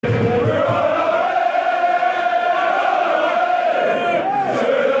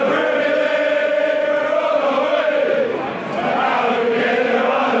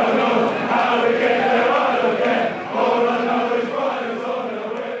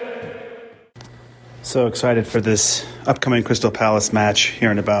So excited for this upcoming Crystal Palace match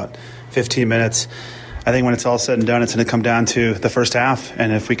here in about 15 minutes. I think when it's all said and done, it's going to come down to the first half.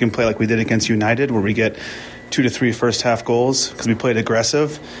 And if we can play like we did against United, where we get 2 to 3 first half goals because we played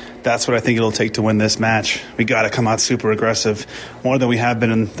aggressive, that's what I think it'll take to win this match. We got to come out super aggressive, more than we have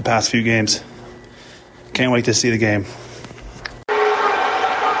been in the past few games. Can't wait to see the game.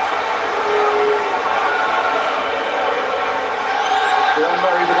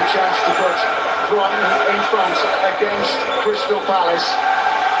 Murray with a chance to put Brighton in front against Crystal Palace.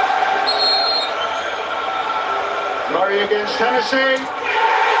 Murray against Hennessy, and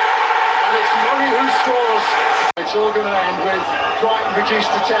it's Murray who scores. It's all going to end with Brighton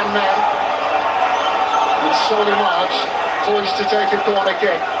reduced to 10 men, and Solly March poised to take a corner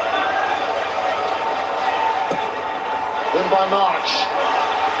kick. Win by March.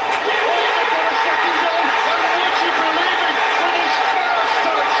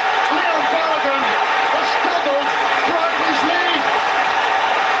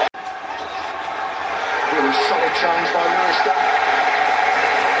 Solid challenge by Leicester.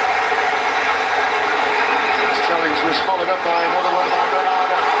 This challenge was followed up by another one by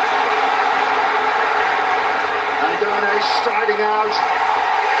Bernardo. And Done striding out.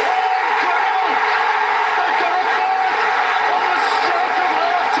 They've got a third on the stroke of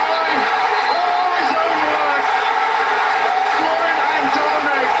half time. All his own work. Florin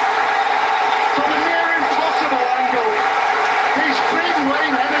Andone from a near impossible angle. He's beaten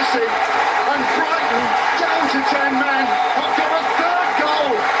Wayne Hennessy, and Brighton down to 10 men have got a third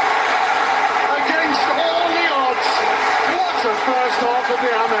goal against all the odds. What a first half of the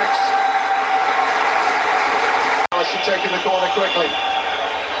Amex. She's taking the corner quickly.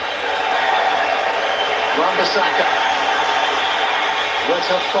 Wan-Bissaka. Let's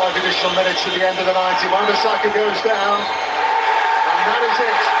have 5 additional minutes to the end of the 90. Wan-Bissaka goes down, and that is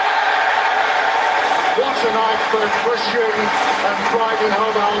it. What a night for Chris Hughton and Brighton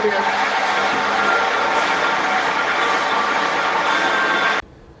Hove Albion.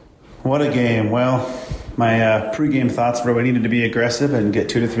 What a game. Well, my pre-game thoughts were we needed to be aggressive and get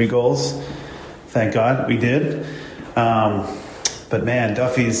 2 to 3 goals. Thank God we did. But man,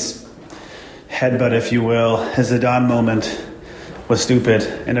 Duffy's headbutt, if you will, his Zidane moment was stupid.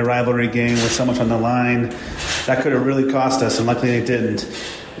 In a rivalry game with so much on the line, that could have really cost us, and luckily it didn't.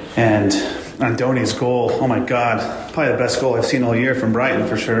 And Andone's goal, oh my God, probably the best goal I've seen all year from Brighton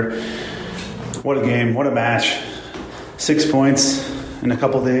for sure. What a game, what a match. 6 points in a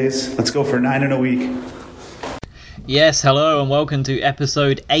couple days. Let's go for 9 in a week. Yes, hello and welcome to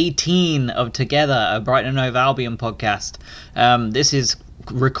episode 18 of Together, a Brighton and Hove Albion podcast. This is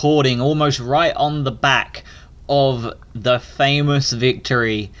recording almost right on the back of the famous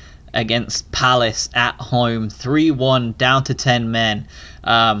victory against Palace at home, 3-1 down to 10 men.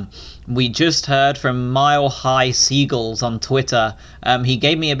 We just heard from Mile High Seagulls on Twitter. He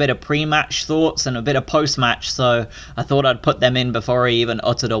gave me a bit of pre-match thoughts and a bit of post-match, so I thought I'd put them in before he even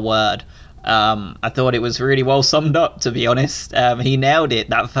uttered a word. I thought it was really well summed up, to be honest. He nailed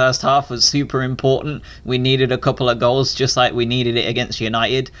it. That first half was super important. We needed a couple of goals just like we needed it against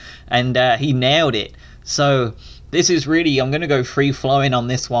United, and he nailed it. So this is really, I'm going to go free-flowing on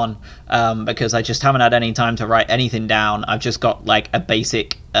this one because I just haven't had any time to write anything down. I've just got like a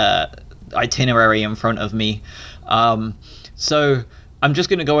basic itinerary in front of me. So I'm just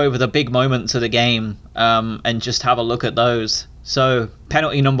going to go over the big moments of the game and just have a look at those. So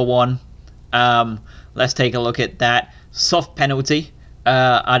penalty number 1. Let's take a look at that. Soft penalty.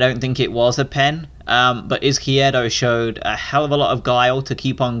 I don't think it was a pen. But Izquierdo showed a hell of a lot of guile to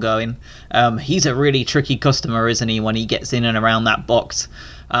keep on going. He's a really tricky customer, isn't he, when he gets in and around that box.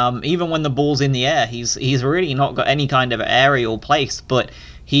 Even when the ball's in the air, he's really not got any kind of aerial place, but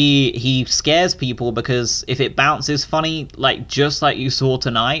he scares people because if it bounces funny, like just like you saw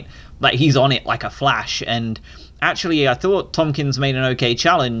tonight, like he's on it like a flash. And actually, I thought Tompkins made an okay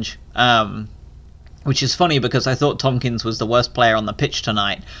challenge, which is funny because I thought Tompkins was the worst player on the pitch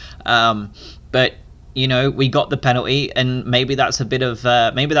tonight. But you know, we got the penalty, and maybe that's a bit of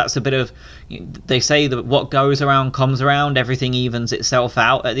they say that what goes around comes around. Everything evens itself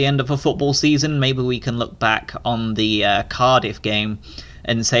out at the end of a football season. Maybe we can look back on the Cardiff game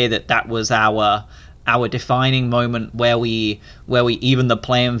and say that was our defining moment where we evened the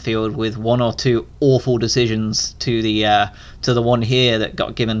playing field with 1 or 2 awful decisions to the one here that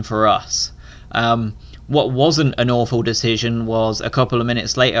got given for us. What wasn't an awful decision was a couple of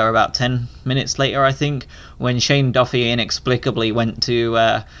minutes later, about 10 minutes later, I think, when Shane Duffy inexplicably went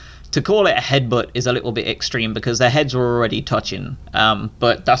to call it a headbutt is a little bit extreme because their heads were already touching.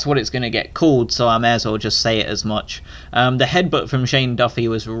 But that's what it's going to get called, so I may as well just say it as much. The headbutt from Shane Duffy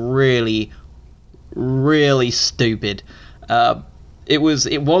was really really stupid. It was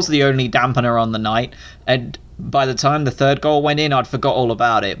the only dampener on the night, and by the time the third goal went in, I'd forgot all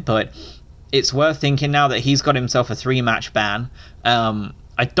about it. But it's worth thinking now that he's got himself a 3-match ban.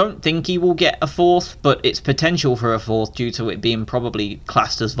 I don't think he will get a fourth, but it's potential for a fourth due to it being probably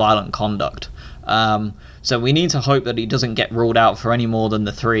classed as violent conduct. So we need to hope that he doesn't get ruled out for any more than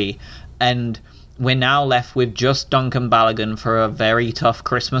the 3. And we're now left with just Duncan Balogun for a very tough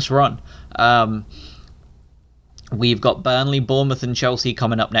Christmas run. We've got Burnley, Bournemouth and Chelsea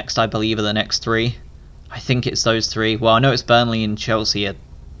coming up next, I believe, are the next 3. I think it's those 3. Well, I know it's Burnley and Chelsea are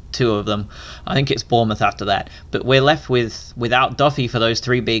 2 of them. I think it's Bournemouth after that. But we're left without Duffy for those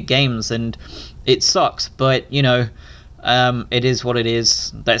 3 big games, and it sucks. But, it is what it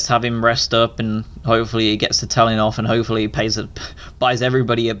is. Let's have him rest up, and hopefully he gets the telling off, and hopefully he buys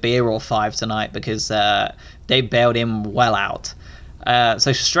everybody a beer or 5 tonight, because they bailed him well out.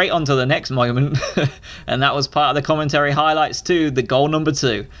 So straight on to the next moment, and that was part of the commentary highlights too, the goal number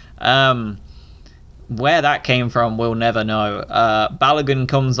 2. Where that came from, we'll never know. Balogun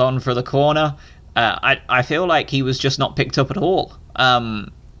comes on for the corner. I feel like he was just not picked up at all.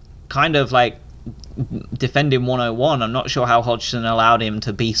 Kind of like defending 101. I'm not sure how Hodgson allowed him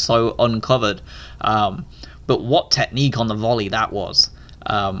to be so uncovered. But what technique on the volley that was.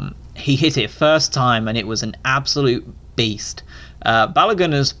 He hit it first time, and it was an absolute beast.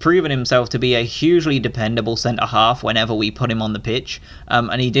 Balogun has proven himself to be a hugely dependable centre-half whenever we put him on the pitch,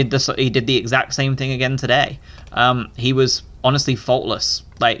 and he did the exact same thing again today. He was honestly faultless.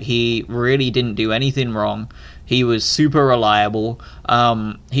 Like, he really didn't do anything wrong. He was super reliable.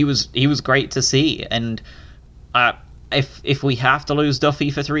 He was great to see, and if we have to lose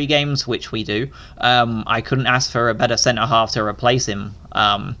Duffy for 3 games, which we do, I couldn't ask for a better centre-half to replace him.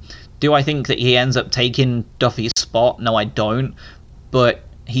 Do I think that he ends up taking Duffy's spot? No, I don't. But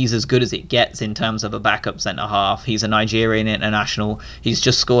he's as good as it gets in terms of a backup centre-half. He's a Nigerian international. He's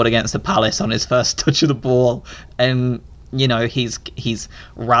just scored against the Palace on his first touch of the ball. And, he's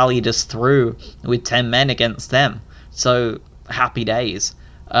rallied us through with 10 men against them. So, happy days.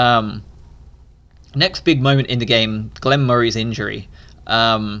 Next big moment in the game, Glenn Murray's injury.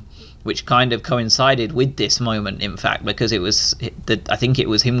 Which kind of coincided with this moment, in fact, because I think it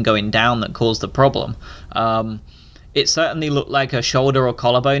was him going down that caused the problem. It certainly looked like a shoulder or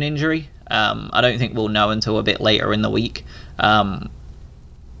collarbone injury. I don't think we'll know until a bit later in the week.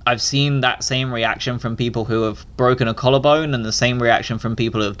 I've seen that same reaction from people who have broken a collarbone and the same reaction from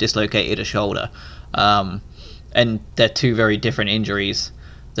people who have dislocated a shoulder. And they're 2 very different injuries.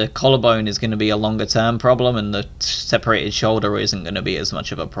 The collarbone is going to be a longer term problem, and the separated shoulder isn't going to be as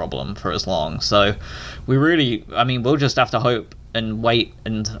much of a problem for as long. So we'll just have to hope and wait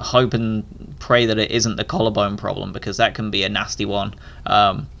and hope and pray that it isn't the collarbone problem, because that can be a nasty one.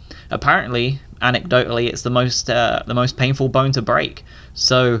 Apparently, anecdotally, it's the most painful bone to break.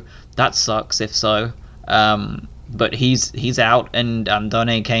 So that sucks if so. But he's out, and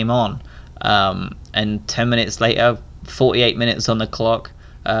Andone came on. And 10 minutes later, 48 minutes on the clock,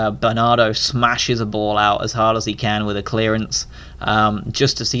 Bernardo smashes a ball out as hard as he can with a clearance,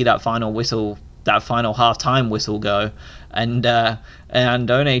 just to see that final half-time whistle go, and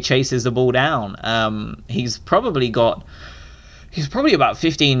Andone chases the ball down. He's probably about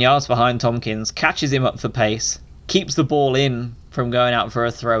 15 yards behind Tompkins, catches him up for pace, keeps the ball in from going out for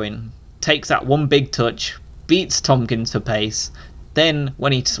a throw-in, takes that one big touch, beats Tompkins for pace. Then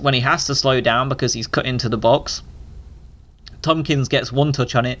when he has to slow down because he's cut into the box, Tompkins gets one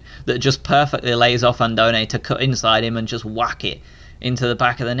touch on it that just perfectly lays off Andone to cut inside him and just whack it into the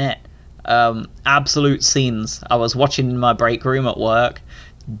back of the net. Absolute scenes. I was watching in my break room at work,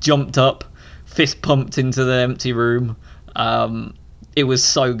 jumped up, fist pumped into the empty room. It was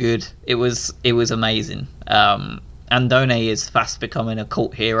so good. It was amazing. Andone is fast becoming a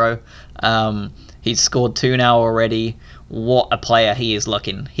cult hero. He's scored 2 now already. What a player he is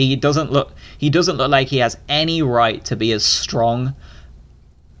looking. He doesn't look like he has any right to be as strong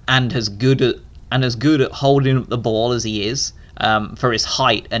and as good at holding up the ball as he is, for his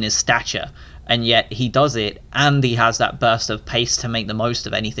height and his stature. And yet he does it, and he has that burst of pace to make the most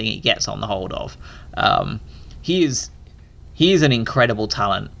of anything he gets on the hold of. He is an incredible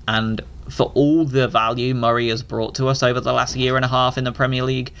talent, and for all the value Murray has brought to us over the last year and a half in the Premier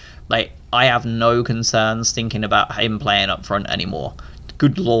League, I have no concerns thinking about him playing up front anymore.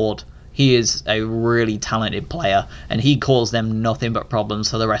 Good Lord, he is a really talented player, and he caused them nothing but problems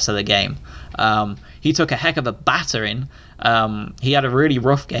for the rest of the game. He took a heck of a battering. He had a really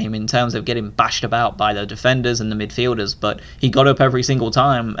rough game in terms of getting bashed about by the defenders and the midfielders, but he got up every single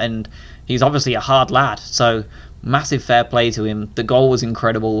time, and he's obviously a hard lad, so massive fair play to him. The goal was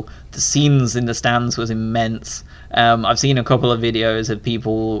incredible. The scenes in the stands was immense. I've seen a couple of videos of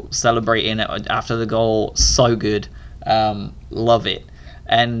people celebrating it after the goal. So good. Love it.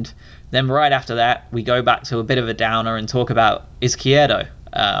 And then right after that, we go back to a bit of a downer and talk about Izquierdo.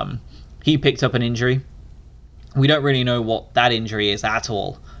 He picked up an injury. We don't really know what that injury is at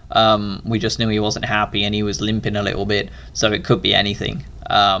all. We just knew he wasn't happy and he was limping a little bit, so it could be anything.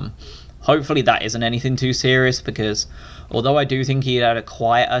 Hopefully that isn't anything too serious, because although I do think he had a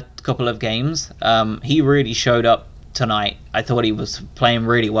quieter couple of games, he really showed up tonight. I thought he was playing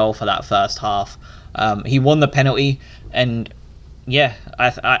really well for that first half. He won the penalty, and yeah,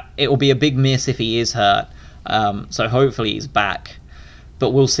 it will be a big miss if he is hurt. So hopefully he's back,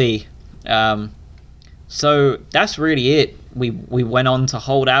 but we'll see. So that's really it. We went on to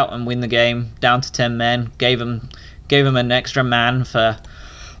hold out and win the game down to 10 men. Gave him an extra man for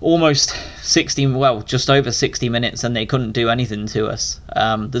almost 60, well, just over 60 minutes, and they couldn't do anything to us.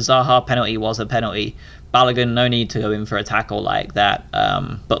 The Zaha penalty was a penalty. Balogun, no need to go in for a tackle like that.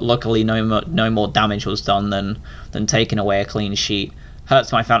 But luckily, no more damage was done than taking away a clean sheet.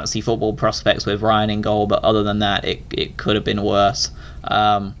 Hurts my fantasy football prospects with Ryan in goal, but other than that, it could have been worse.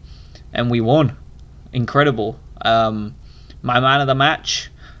 And we won. Incredible. My man of the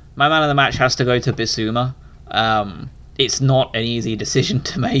match has to go to Bissouma. It's not an easy decision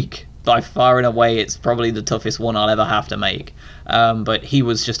to make. By far and away, it's probably the toughest one I'll ever have to make. But he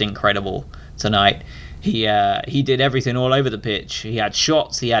was just incredible tonight. He did everything all over the pitch. He had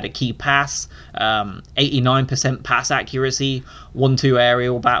shots, he had a key pass, 89% pass accuracy, 1-2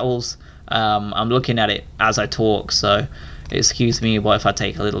 aerial battles. I'm looking at it as I talk, so excuse me if I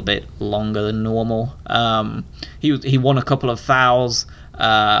take a little bit longer than normal. He won a couple of fouls.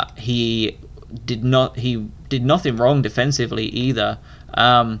 He did nothing wrong defensively either.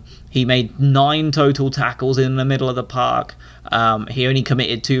 He made 9 total tackles in the middle of the park. He only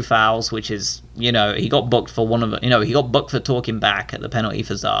committed 2 fouls, which is, he got booked for he got booked for talking back at the penalty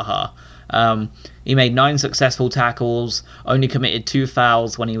for Zaha. He made 9 successful tackles, only committed 2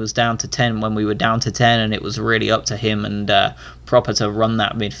 fouls when he was down to 10, when we were down to 10, and it was really up to him and Proper to run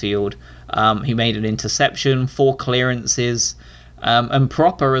that midfield. He made an interception, 4 clearances, and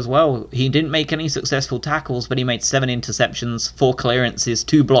Proper as well. He didn't make any successful tackles, but he made 7 interceptions, 4 clearances,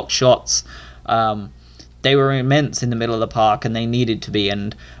 2 block shots. They were immense in the middle of the park, and they needed to be,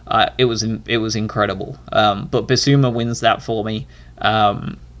 and it was incredible. But Bissouma wins that for me.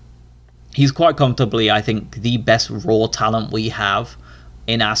 He's quite comfortably, I think, the best raw talent we have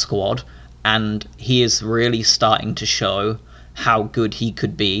in our squad, and he is really starting to show how good he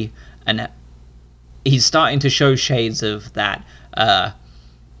could be, and he's starting to show shades of that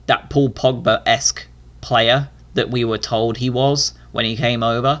Paul Pogba-esque player that we were told he was when he came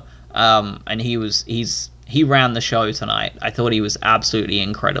over, and he ran the show tonight. I thought he was absolutely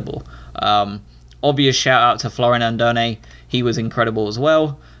incredible. Obvious shout out to Florian Andone. He was incredible as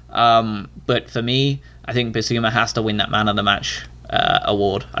well. But for me, I think Bissouma has to win that man of the match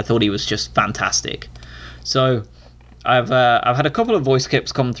award. I thought he was just fantastic. So I've had a couple of voice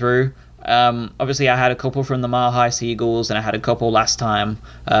clips come through. Obviously, I had a couple from the Mile High Seagulls, and I had a couple last time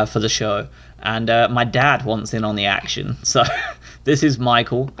for the show. And my dad wants in on the action. So this is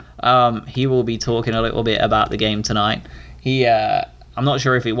Michael. He will be talking a little bit about the game tonight. I'm not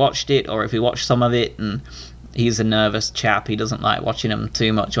sure if he watched it or if he watched some of it, and he's a nervous chap. He doesn't like watching them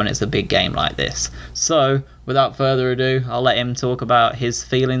too much when it's a big game like this. So, without further ado, I'll let him talk about his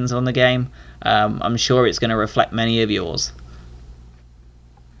feelings on the game. I'm sure it's going to reflect many of yours.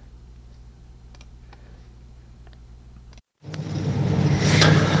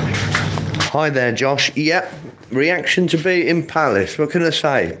 Hi there, Josh. Yep, reaction to beating Palace. What can I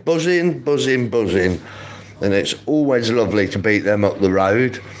say? Buzzing. And it's always lovely to beat them up the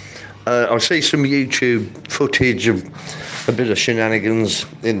road. I see some YouTube footage of a bit of shenanigans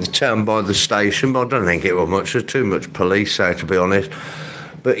in the town by the station, but I don't think it was much. There's too much police there, to be honest.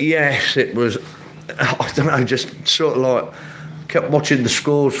 But yes, it was, I don't know, just sort of like kept watching the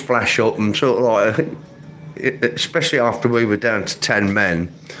scores flash up and sort of like, especially after we were down to 10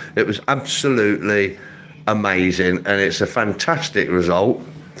 men, it was absolutely amazing, and it's a fantastic result.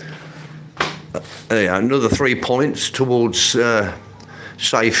 Another 3 points towards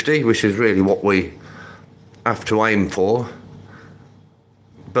safety, which is really what we have to aim for.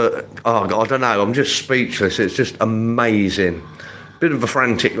 But I don't know, I'm just speechless. It's just amazing. Bit of a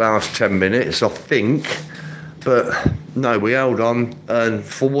frantic last 10 minutes, I think, but no, we held on, and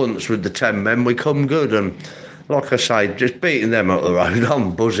for once with the 10 men we come good, and like I say, just beating them up the road,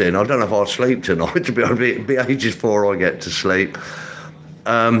 I'm buzzing. I don't know if I'll sleep tonight, to be honest. It'll be ages before I get to sleep.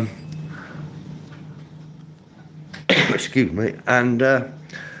 excuse me, and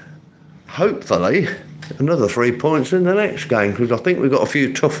hopefully another 3 points in the next game, because I think we've got a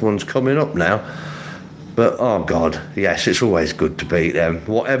few tough ones coming up now. But, oh God, yes, it's always good to beat them.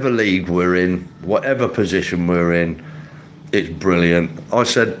 Whatever league we're in, whatever position we're in, it's brilliant. I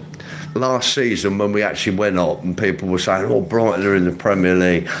said last season when we actually went up and people were saying, oh, Brighton are in the Premier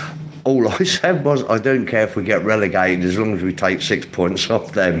League, all I said was, I don't care if we get relegated as long as we take 6 points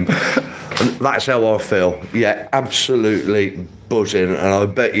off them. And that's how I feel. Yeah, absolutely buzzing, and I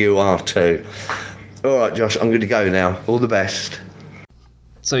bet you are too. All right, Josh, I'm going to go now. All the best.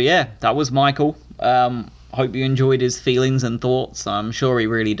 So yeah, that was Michael. Hope you enjoyed his feelings and thoughts. I'm sure he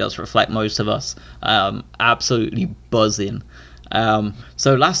really does reflect most of us. Absolutely buzzing.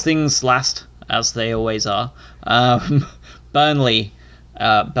 So last things last, as they always are. Burnley.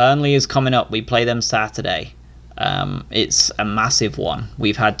 Burnley is coming up. We play them Saturday. It's a massive one.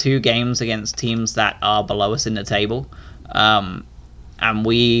 We've had 2 games against teams that are below us in the table. And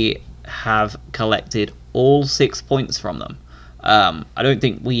we have collected all 6 points from them. I don't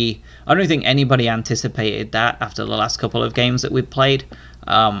think anybody anticipated that after the last couple of games that we've played.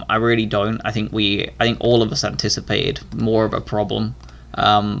 I really don't. I think all of us anticipated more of a problem.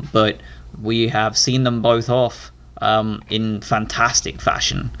 But we have seen them both off in fantastic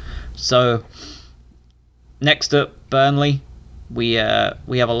fashion. So next up, Burnley. We have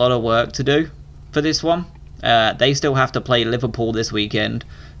a lot of work to do for this one. They still have to play Liverpool this week,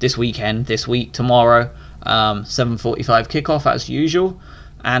 tomorrow. 7:45 kickoff as usual,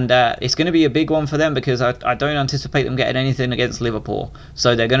 and it's going to be a big one for them because I don't anticipate them getting anything against Liverpool,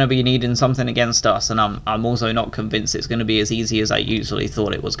 so they're going to be needing something against us, and I'm also not convinced it's going to be as easy as I usually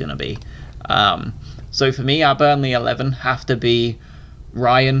thought it was going to be. So for me, our Burnley 11 have to be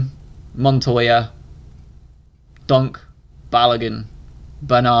Ryan, Montoya, Dunk, Balogun,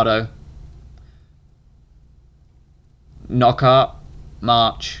 Bernardo, Knockaert,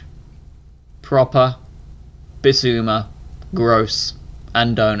 March, Proper, Bissouma, Gross,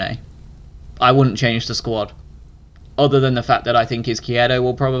 and Done. I wouldn't change the squad, other than the fact that I think Izquierdo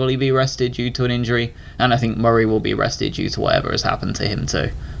will probably be rested due to an injury, and I think Murray will be rested due to whatever has happened to him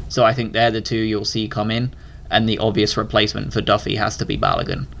too. So I think they're the 2 you'll see come in, and the obvious replacement for Duffy has to be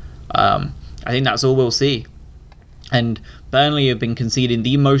Balogun. I think that's all we'll see. And Burnley have been conceding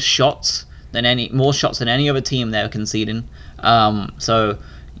the most shots more shots than any other team they're conceding. So,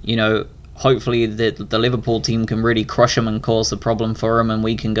 hopefully the Liverpool team can really crush them and cause the problem for them, and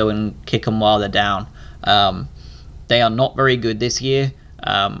we can go and kick them while they're down. They are not very good this year.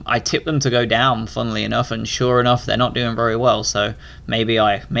 I tipped them to go down, funnily enough, and sure enough, they're not doing very well. So maybe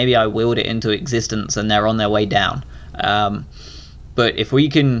I willed it into existence, and they're on their way down. But if we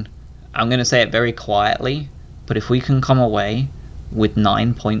can, I'm going to say it very quietly, but if we can come away with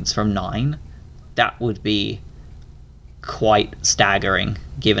 9 points from 9, that would be quite staggering,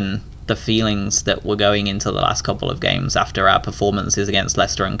 given the feelings that were going into the last couple of games after our performances against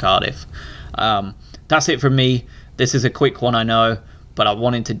Leicester and Cardiff. That's it from me. This is a quick one, I know, but I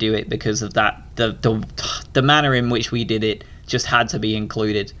wanted to do it because of that. The manner in which we did it just had to be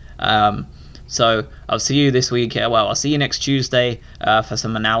included. So I'll see you this week. I'll see you next Tuesday for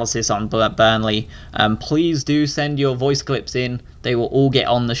some analysis on Burnley. Please do send your voice clips in. They will all get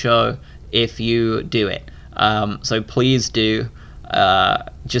on the show if you do it. So please do.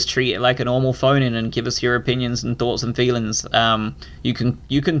 Just treat it like a normal phone-in and give us your opinions and thoughts and feelings. You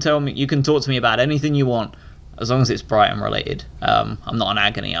can talk to me about anything you want, as long as it's Brighton related. I'm not an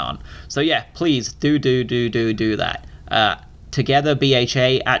agony aunt. So yeah, please do that.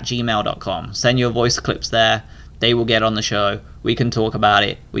 togetherbha@gmail.com. Send your voice clips there. They will get on the show. We can talk about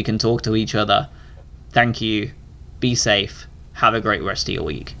it. We can talk to each other. Thank you. Be safe. Have a great rest of your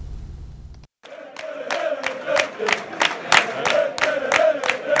week.